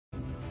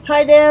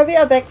Hi there, we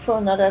are back for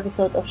another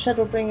episode of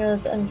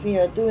Shadowbringers and we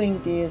are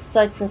doing the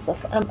side quest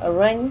of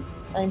Rang.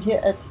 I'm here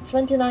at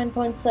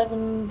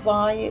 29.7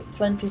 Y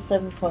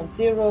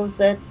 27.0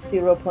 Z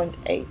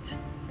 0.8.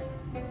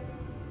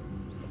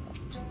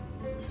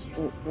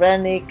 So,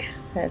 Brannick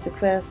has a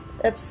quest,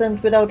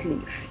 absent without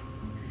leave.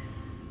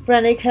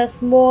 Brannick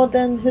has more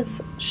than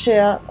his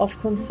share of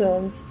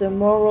concerns, the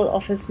moral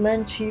of his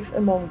men chief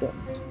among them.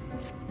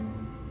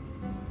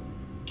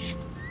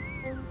 Psst.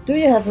 Do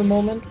you have a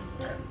moment?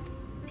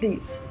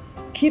 Please,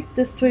 keep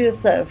this to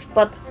yourself,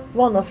 but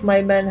one of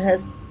my men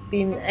has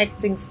been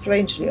acting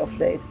strangely of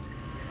late.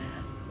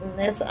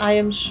 As I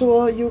am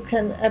sure you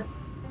can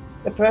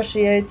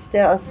appreciate,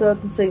 there are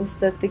certain things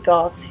that the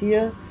guards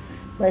here,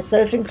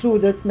 myself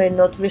included, may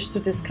not wish to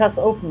discuss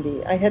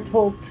openly. I had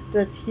hoped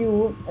that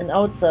you, an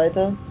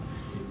outsider,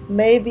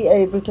 may be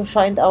able to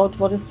find out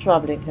what is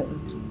troubling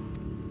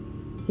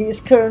him. He is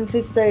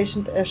currently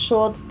stationed a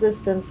short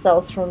distance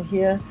south from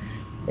here.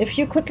 If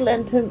you could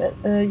lend him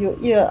your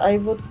ear, I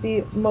would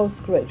be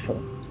most grateful.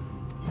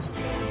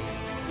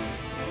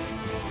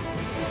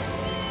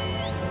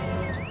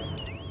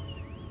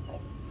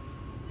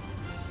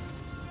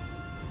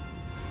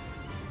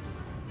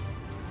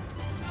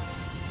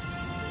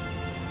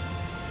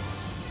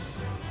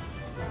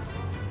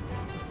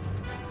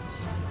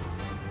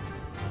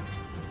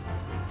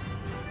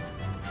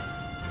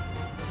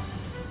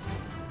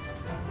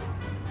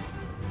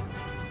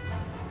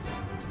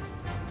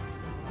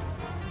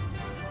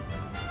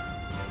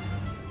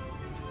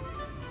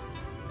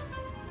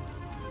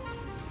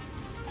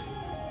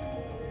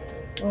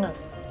 No.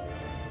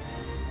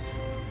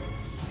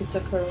 Is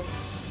occurring.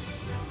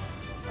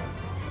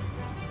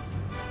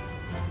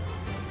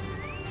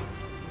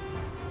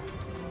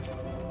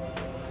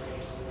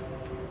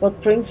 What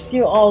brings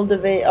you all the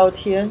way out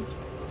here?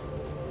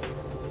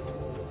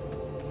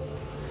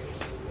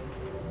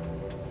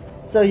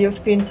 So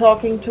you've been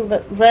talking to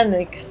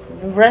Renrick.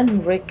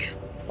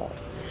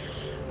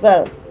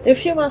 Well,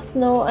 if you must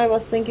know, I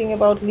was thinking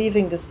about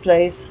leaving this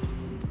place.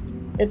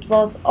 It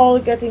was all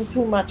getting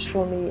too much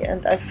for me,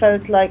 and I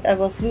felt like I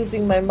was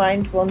losing my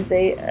mind one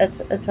day at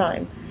a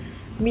time.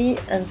 Me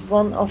and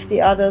one of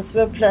the others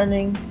were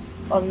planning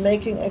on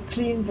making a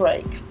clean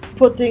break,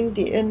 putting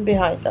the inn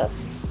behind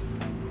us.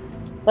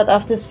 But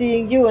after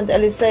seeing you and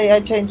Alice, I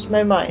changed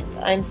my mind.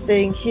 I'm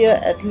staying here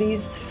at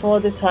least for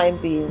the time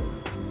being.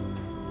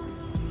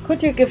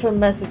 Could you give a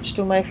message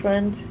to my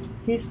friend?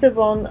 He's the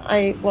one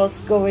I was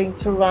going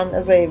to run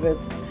away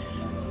with.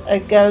 A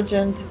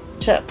gallant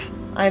chap.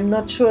 I'm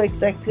not sure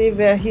exactly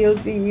where he'll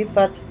be,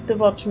 but the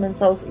watchman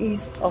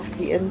southeast of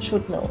the inn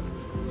should know.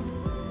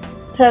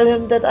 Tell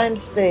him that I'm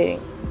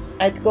staying.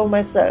 I'd go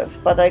myself,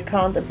 but I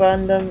can't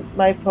abandon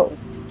my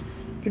post.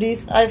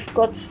 Please, I've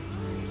got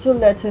to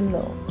let him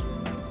know.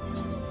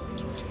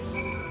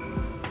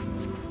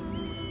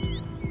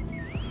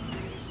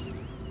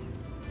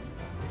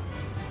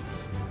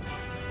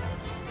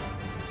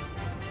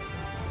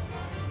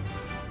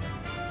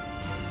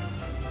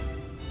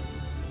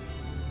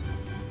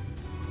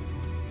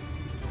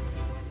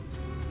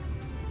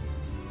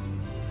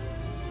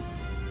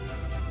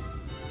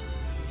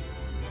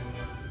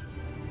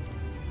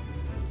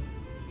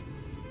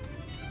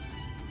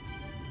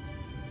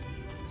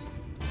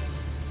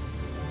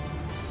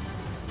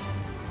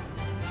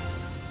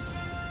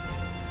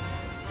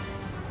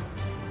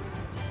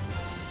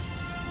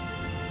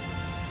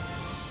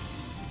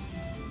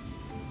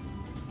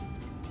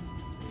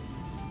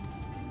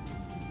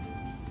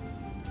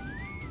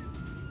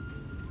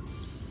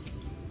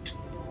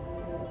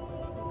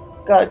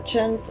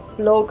 Gallant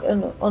bloke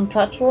on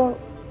patrol?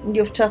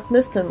 You've just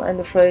missed him,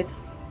 I'm afraid.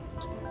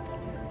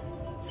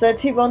 Said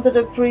he wanted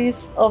a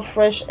breeze of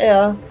fresh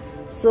air,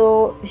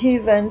 so he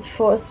went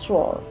for a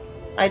stroll.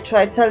 I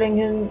tried telling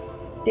him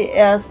the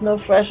air's no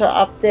fresher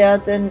up there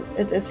than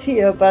it is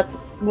here, but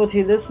would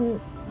he listen?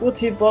 Would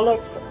he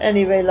bollocks?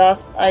 Anyway,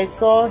 last I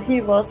saw,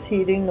 he was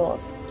heading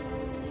north.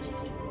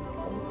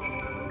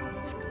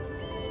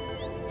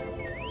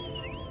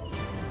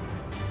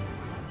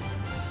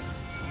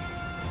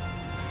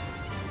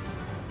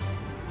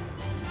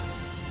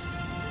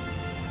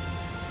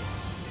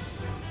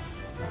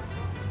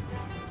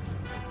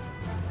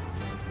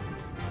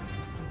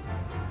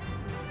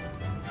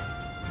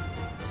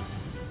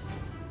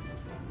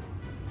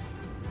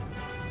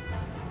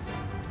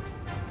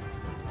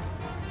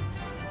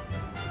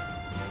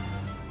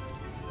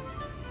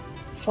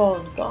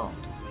 Fallen guard.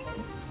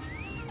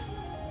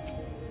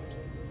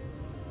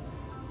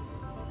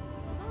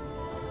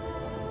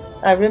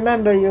 I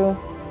remember you,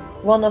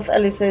 one of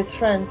Alice's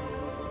friends.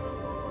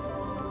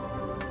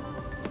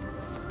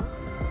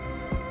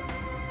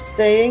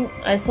 Staying?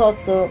 I thought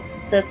so.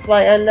 That's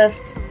why I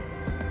left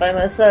by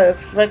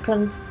myself.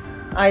 Reckoned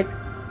I'd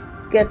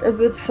get a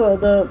bit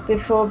further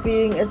before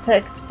being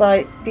attacked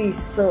by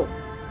beasts, so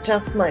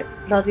just my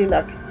bloody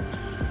luck.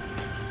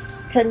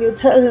 Can you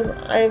tell him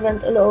I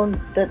went alone,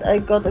 that I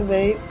got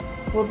away?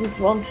 Wouldn't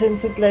want him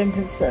to blame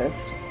himself.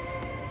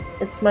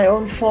 It's my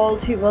own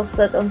fault. He was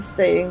set on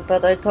staying,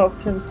 but I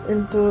talked him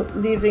into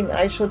leaving.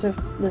 I should have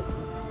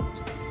listened.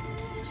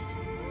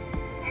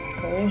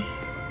 Okay.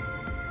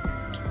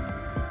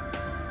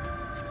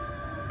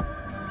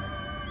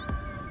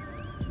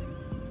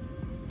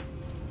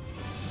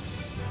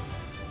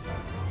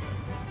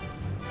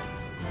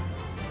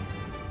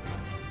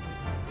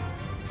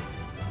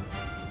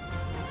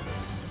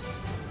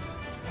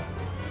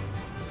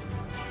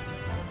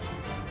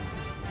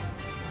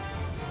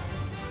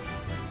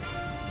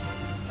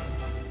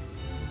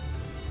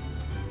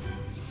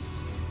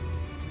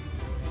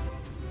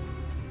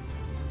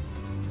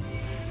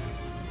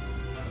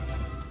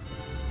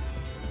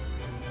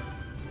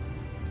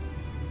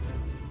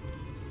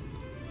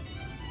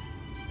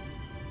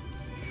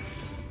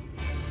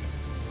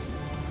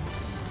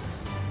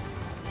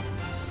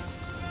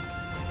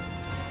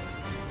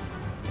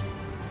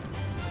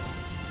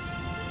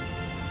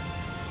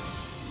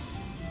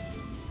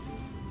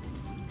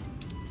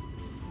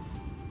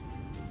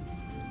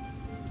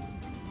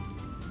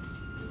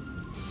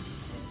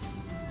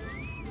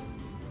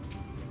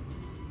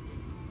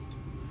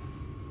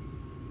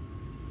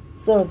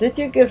 So, did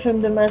you give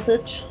him the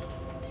message?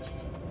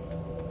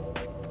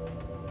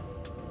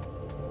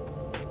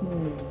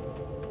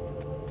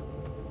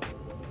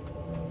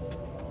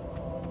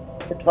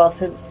 It was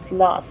his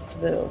last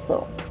will,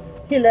 so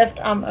he left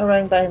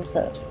Amarang by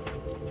himself.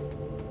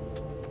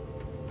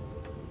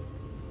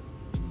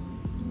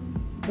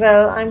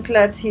 Well, I'm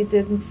glad he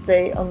didn't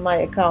stay on my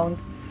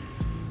account.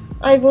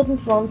 I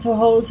wouldn't want to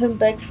hold him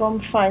back from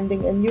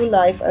finding a new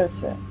life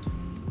elsewhere.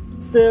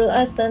 Still,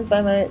 I stand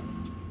by my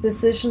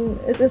decision.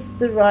 It is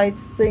the right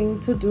thing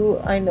to do,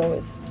 I know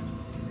it.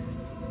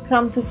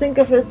 Come to think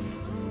of it,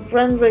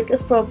 Frederick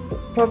is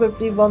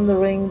probably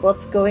wondering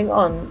what's going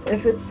on.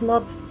 If it's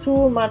not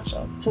too much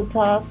to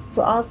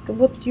ask,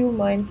 would you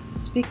mind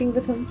speaking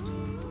with him?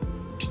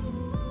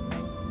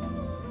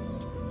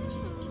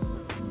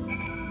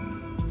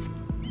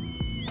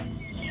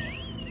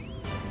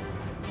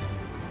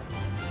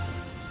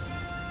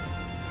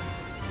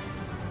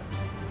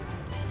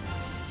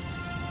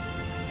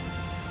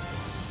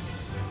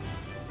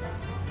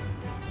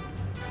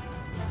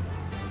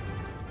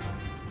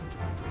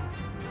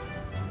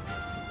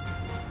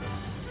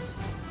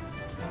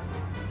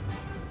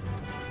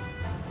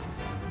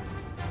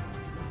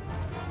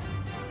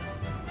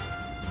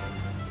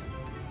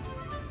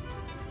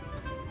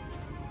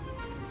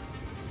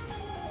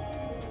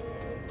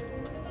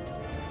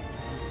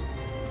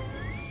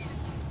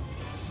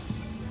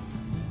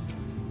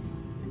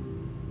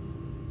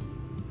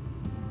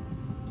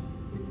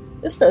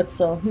 Is that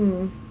so?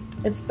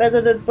 It's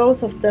better that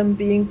both of them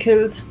being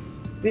killed.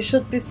 We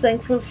should be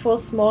thankful for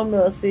small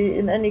mercy.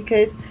 In any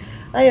case,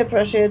 I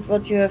appreciate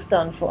what you have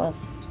done for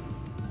us.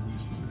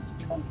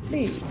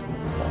 Complete.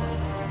 So.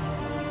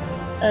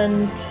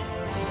 And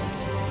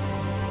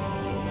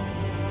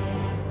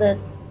that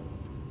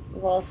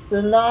was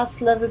the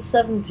last level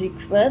 70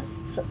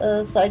 quest,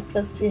 side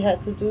quest we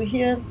had to do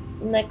here.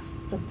 Next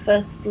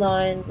quest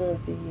line will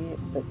be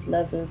at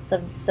level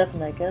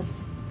 77, I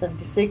guess,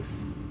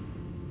 76.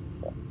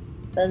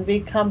 Then we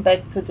come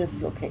back to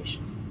this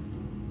location.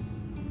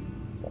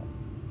 So,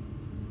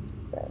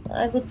 then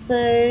I would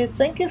say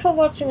thank you for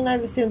watching, and I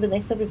will see you in the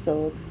next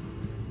episode.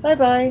 Bye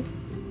bye.